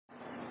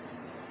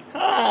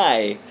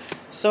Hi!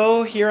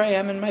 So here I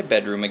am in my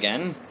bedroom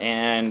again,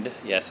 and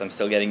yes, I'm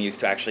still getting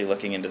used to actually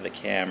looking into the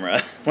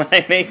camera when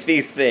I make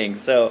these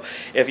things, so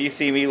if you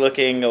see me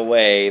looking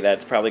away,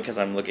 that's probably because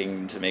I'm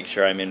looking to make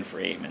sure I'm in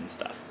frame and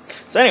stuff.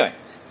 So anyway,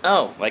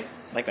 oh, like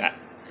that.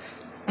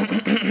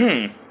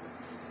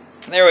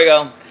 There we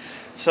go.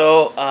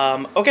 So,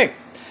 okay,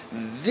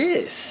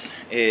 this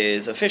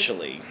is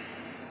officially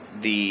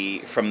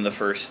from the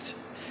first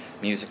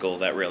musical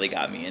that really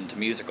got me into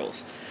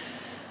musicals.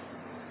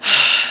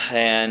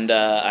 And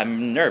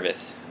I'm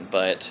nervous,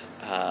 but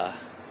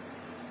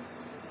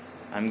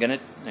I'm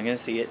gonna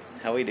see it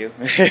how we do.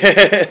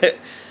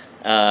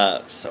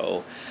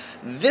 So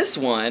this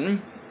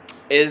one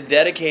is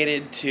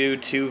dedicated to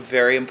two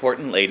very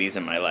important ladies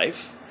in my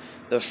life.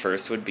 The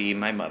first would be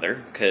my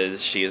mother,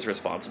 because she is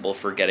responsible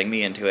for getting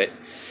me into it,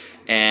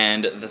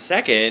 and the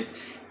second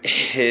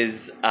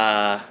is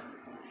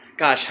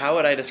gosh, how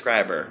would I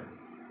describe her?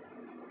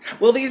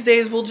 Well, these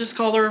days we'll just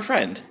call her a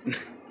friend.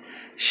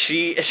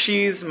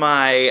 She's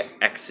my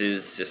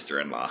ex's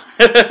sister-in-law.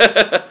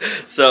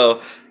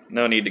 So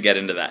no need to get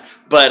into that.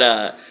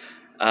 But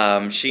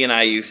she and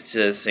I used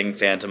to sing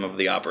Phantom of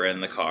the Opera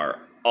in the car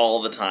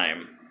all the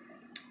time.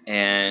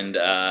 And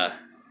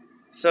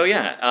so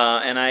yeah,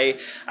 and I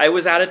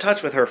was out of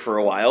touch with her for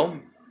a while.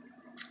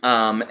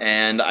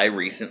 And I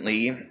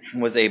recently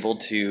was able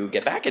to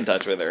get back in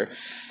touch with her.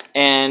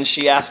 And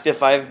she asked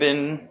if I've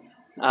been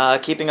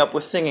keeping up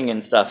with singing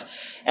and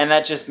stuff. And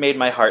that just made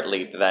my heart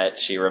leap that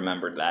she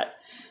remembered that.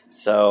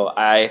 So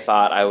I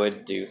thought I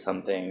would do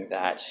something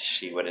that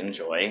she would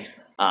enjoy.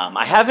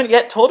 I haven't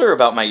yet told her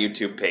about my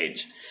YouTube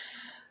page.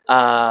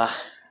 So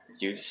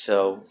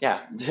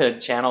yeah, the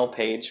channel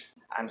page.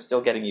 I'm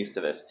still getting used to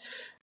this.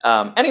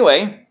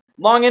 Anyway,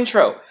 long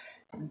intro.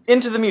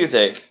 Into the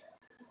music.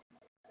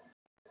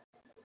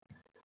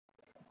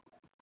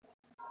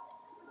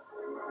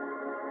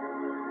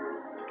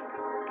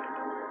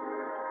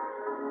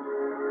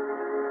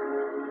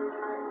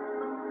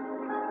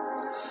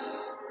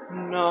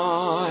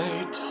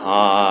 Nighttime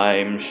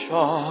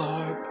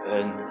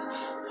sharpens,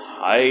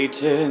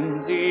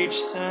 heightens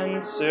each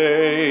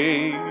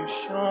sensation.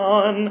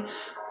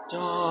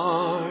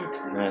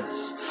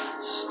 Darkness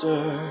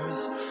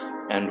stirs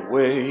and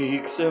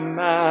wakes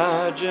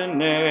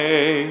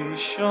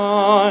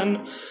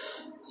imagination.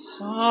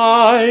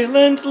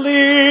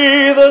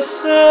 Silently the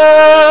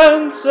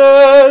senses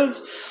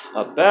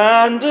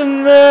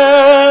abandon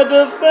their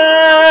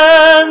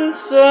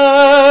defenses.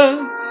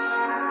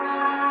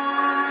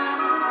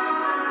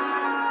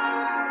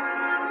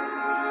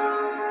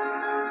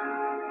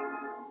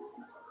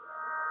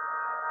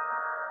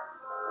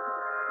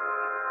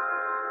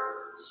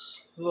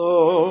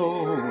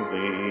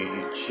 Slowly,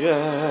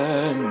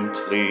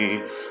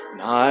 gently,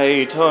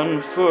 night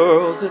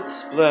unfurls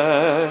its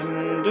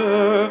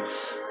splendor.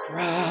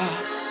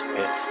 Grasp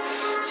it,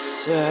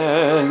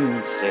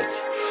 sense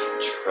it,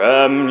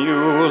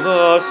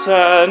 tremulous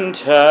and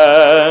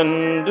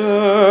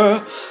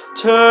tender.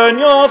 Turn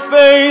your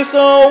face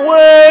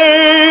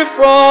away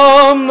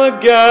from the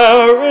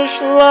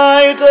garish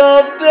light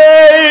of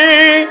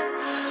day.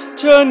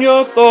 Turn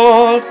your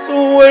thoughts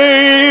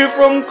away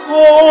from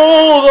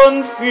cold,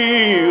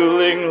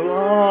 unfeeling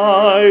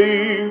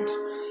light,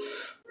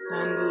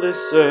 and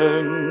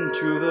listen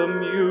to the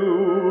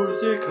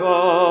music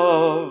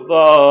of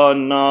the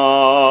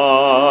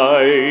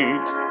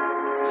night.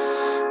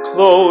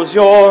 Close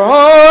your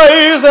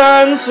eyes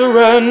and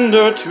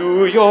surrender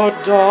to your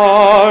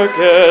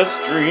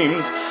darkest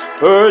dreams.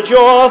 Purge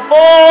your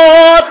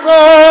thoughts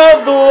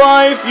of the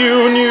life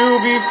you knew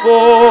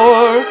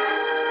before.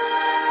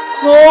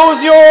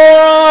 Close your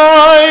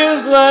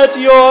eyes, let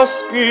your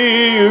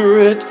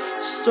spirit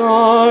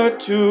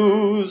start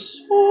to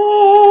soar.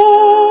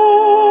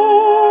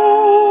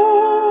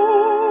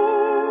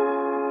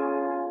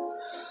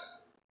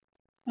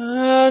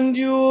 And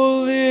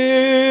you'll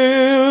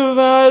live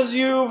as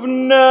you've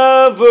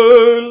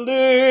never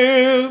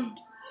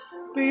lived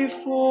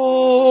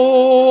before.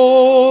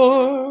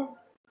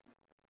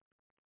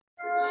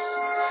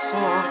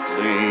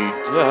 Softly,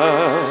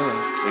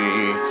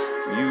 deftly,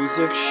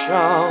 music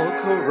shall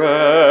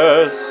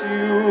caress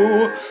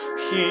you.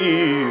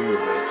 Hear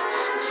it,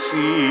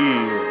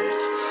 feel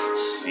it,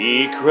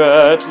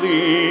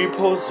 secretly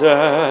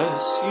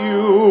possess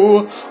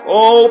you.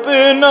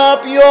 Open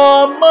up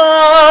your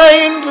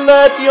mind,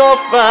 let your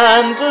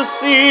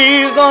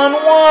fantasies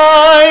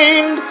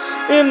unwind.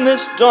 In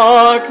this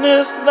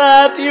darkness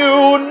that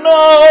you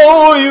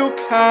know you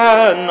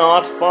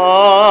cannot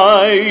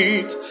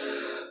fight.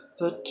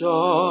 The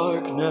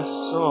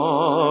darkness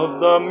of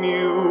the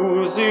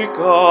music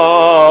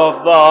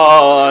of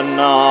the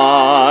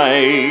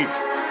night.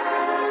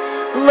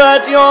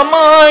 Let your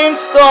mind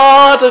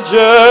start a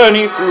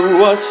journey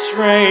through a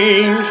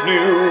strange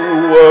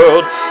new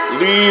world.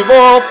 Leave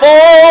all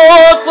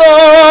thoughts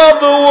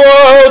of the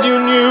world you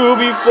knew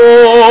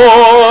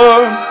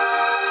before.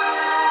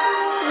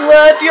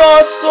 Let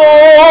your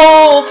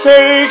soul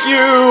take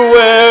you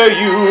where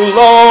you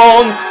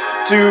long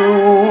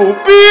to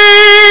be.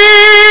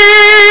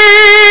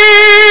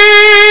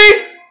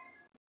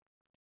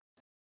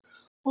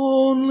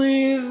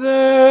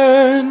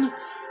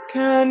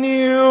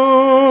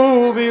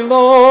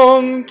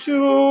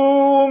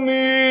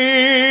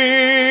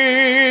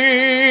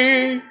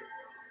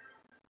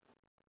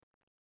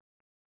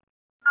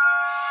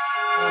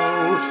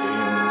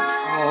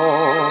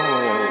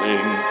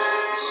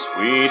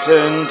 sweet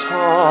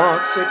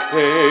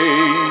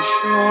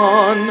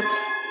intoxication.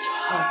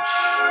 Touch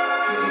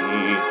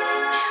me,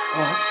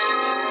 trust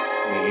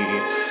me,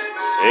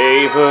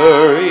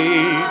 savor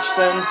each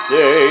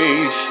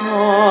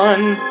sensation.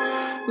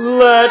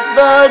 Let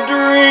the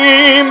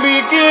dream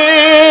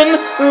begin,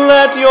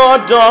 let your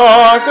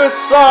darker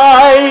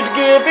side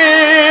give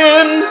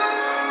in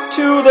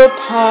to the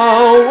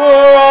power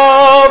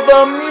of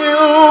the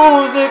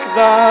music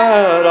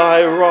that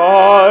I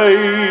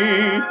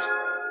write.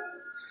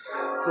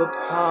 The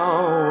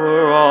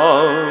power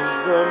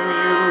of the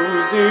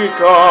music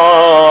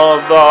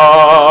of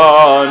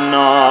the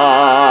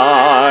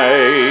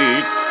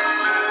night.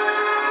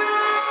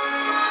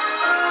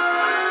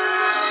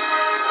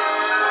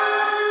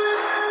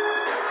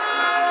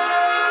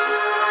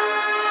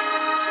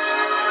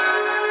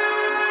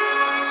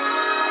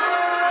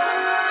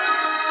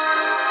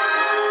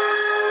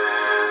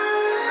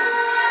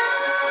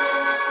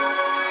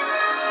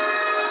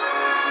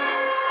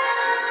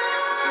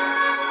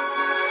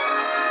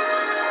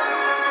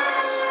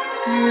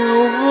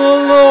 You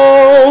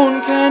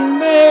alone can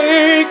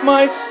make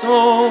my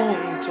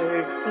song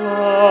take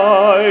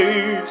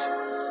flight.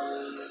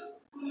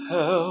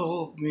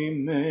 Help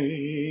me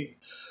make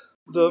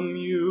the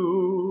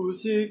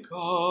music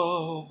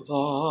of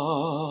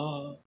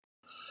the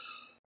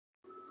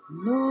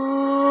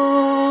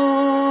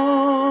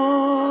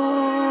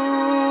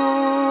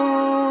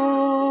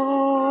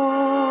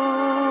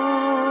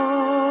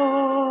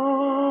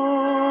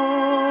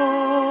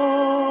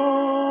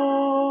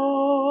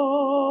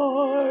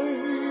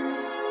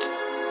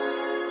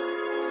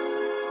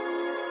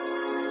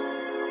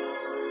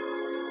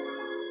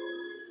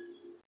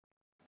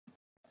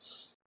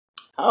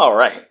All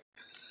right.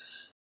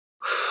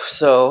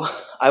 So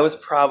I was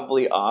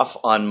probably off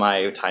on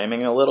my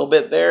timing a little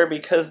bit there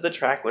because the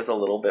track was a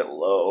little bit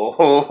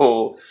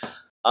low.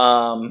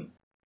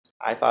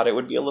 I thought it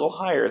would be a little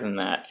higher than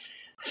that.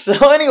 So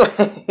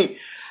anyway,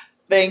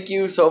 thank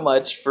you so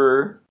much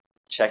for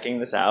checking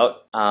this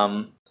out.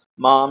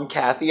 Mom,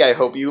 Kathy, I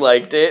hope you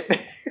liked it.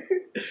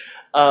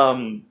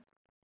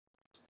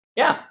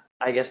 Yeah,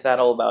 I guess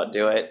that'll about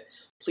do it.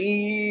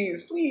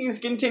 Please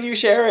continue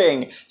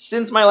sharing.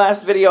 Since my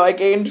last video, I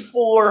gained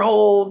 4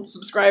 whole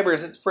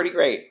subscribers. It's pretty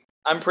great.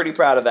 I'm pretty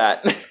proud of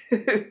that.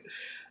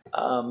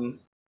 So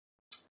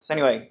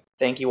anyway,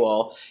 thank you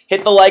all.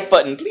 Hit the like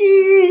button,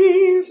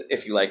 please,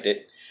 if you liked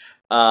it.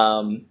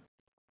 And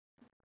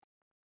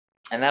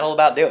that'll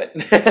about do it.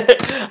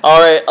 All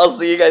right, I'll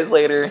see you guys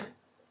later.